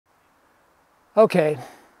Okay,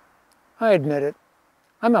 I admit it.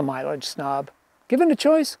 I'm a mileage snob. Given a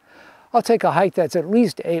choice, I'll take a hike that's at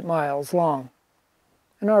least 8 miles long.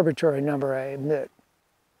 An arbitrary number, I admit.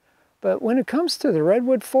 But when it comes to the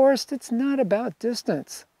Redwood Forest, it's not about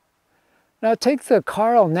distance. Now take the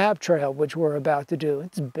Karl Knapp Trail, which we're about to do.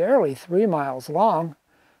 It's barely 3 miles long,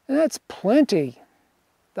 and that's plenty.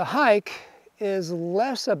 The hike is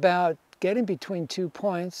less about getting between 2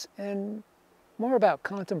 points and more about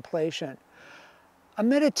contemplation. A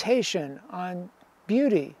meditation on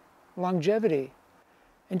beauty, longevity,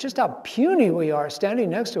 and just how puny we are standing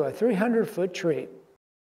next to a 300-foot tree.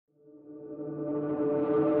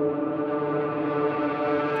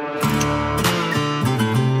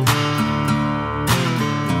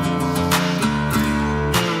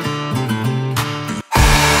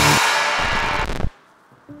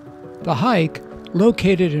 The hike,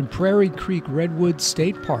 located in Prairie Creek Redwood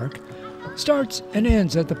State Park, starts and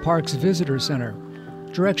ends at the park's visitor center.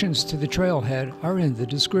 Directions to the trailhead are in the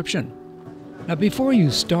description. Now before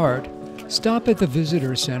you start, stop at the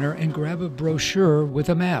visitor center and grab a brochure with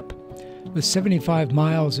a map. With 75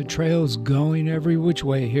 miles of trails going every which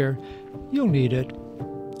way here, you'll need it.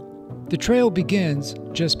 The trail begins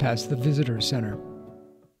just past the visitor center.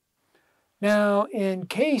 Now, in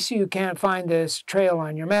case you can't find this trail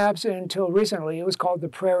on your maps, until recently it was called the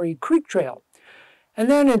Prairie Creek Trail. And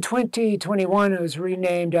then in 2021 it was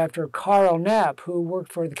renamed after Karl Knapp, who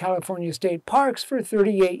worked for the California State Parks for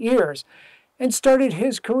 38 years and started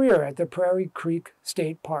his career at the Prairie Creek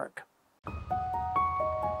State Park.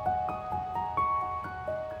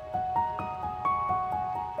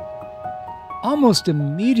 Almost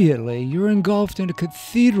immediately, you're engulfed in a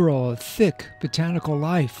cathedral of thick botanical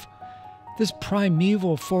life. This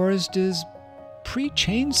primeval forest is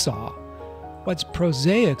pre-chainsaw, what's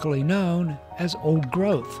prosaically known as old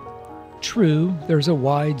growth. True, there's a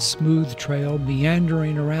wide, smooth trail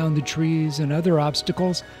meandering around the trees and other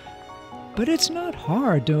obstacles, but it's not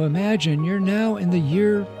hard to imagine you're now in the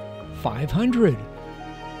year 500.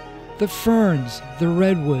 The ferns, the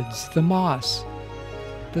redwoods, the moss,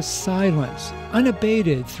 the silence,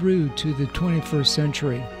 unabated through to the 21st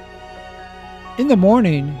century. In the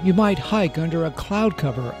morning, you might hike under a cloud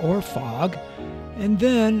cover or fog, and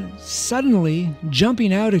then, suddenly,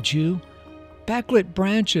 jumping out at you, backlit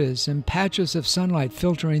branches and patches of sunlight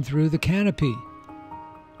filtering through the canopy.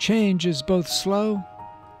 Change is both slow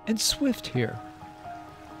and swift here.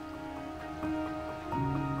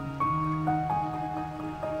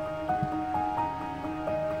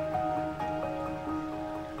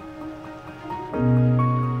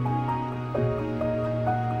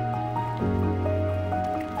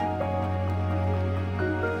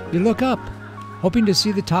 You look up, hoping to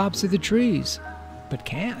see the tops of the trees, but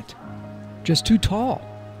can't. Just too tall.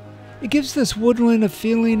 It gives this woodland a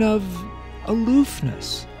feeling of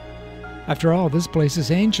aloofness. After all, this place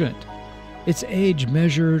is ancient. Its age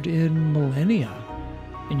measured in millennia,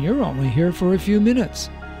 and you're only here for a few minutes.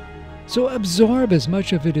 So absorb as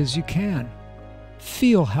much of it as you can.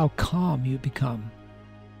 Feel how calm you become.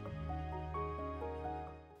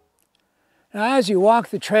 Now, as you walk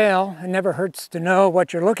the trail, it never hurts to know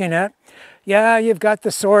what you're looking at. Yeah, you've got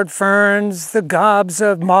the sword ferns, the gobs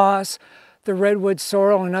of moss, the redwood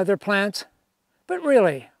sorrel and other plants. But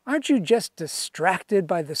really, aren't you just distracted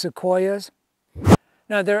by the sequoias?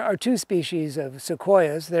 Now, there are two species of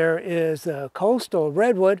sequoias. There is the coastal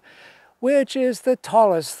redwood, which is the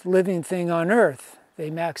tallest living thing on Earth. They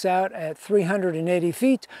max out at 380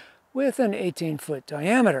 feet with an 18-foot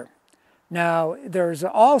diameter. Now, there's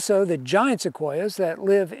also the giant sequoias that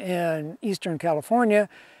live in eastern California,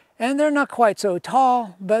 and they're not quite so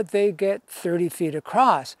tall, but they get 30 feet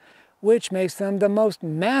across, which makes them the most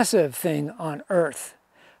massive thing on Earth.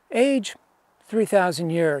 Age,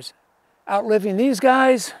 3,000 years. Outliving these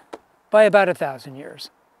guys by about 1,000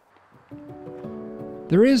 years.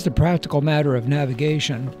 There is the practical matter of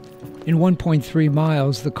navigation. In 1.3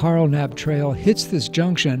 miles, the Karl Knapp Trail hits this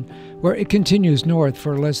junction where it continues north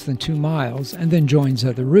for less than 2 miles and then joins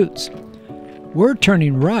other routes. We're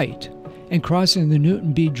turning right and crossing the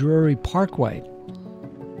Newton B. Drury Parkway.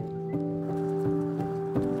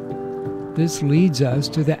 This leads us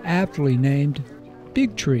to the aptly named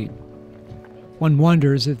Big Tree. One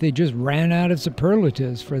wonders if they just ran out of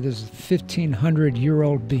superlatives for this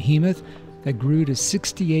 1,500-year-old behemoth that grew to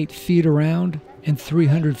 68 feet around and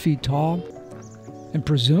 300 feet tall, and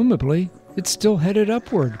presumably it's still headed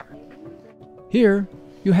upward. Here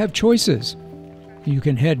you have choices. You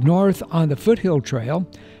can head north on the foothill trail.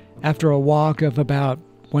 After a walk of about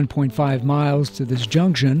 1.5 miles to this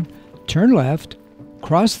junction, turn left,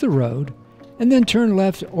 cross the road, and then turn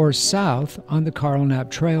left or south on the Karl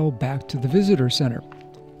Knapp Trail back to the visitor center.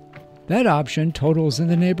 That option totals in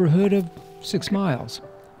the neighborhood of 6 miles.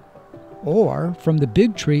 Or, from the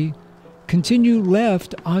Big Tree, continue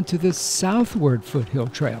left onto the southward foothill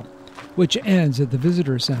trail, which ends at the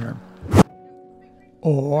visitor center.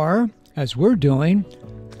 Or, as we're doing,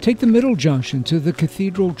 take the middle junction to the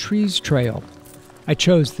Cathedral Trees Trail. I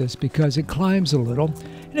chose this because it climbs a little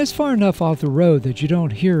and is far enough off the road that you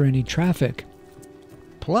don't hear any traffic.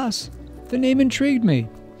 Plus, the name intrigued me.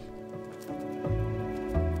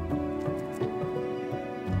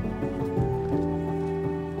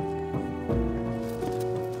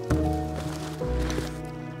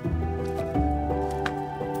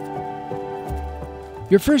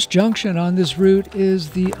 Your first junction on this route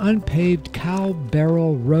is the unpaved Cow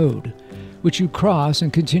Barrel Road, which you cross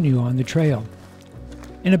and continue on the trail.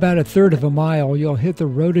 In about 1/3 of a mile, you'll hit the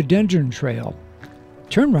Rhododendron Trail.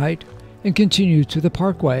 Turn right and continue to the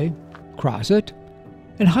Parkway, cross it,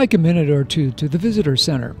 and hike a minute or two to the Visitor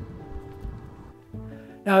Center.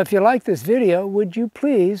 Now, if you like this video, would you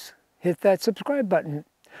please hit that subscribe button?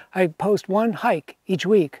 I post one hike each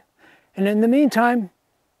week. And in the meantime,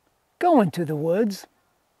 go into the woods,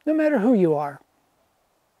 no matter who you are.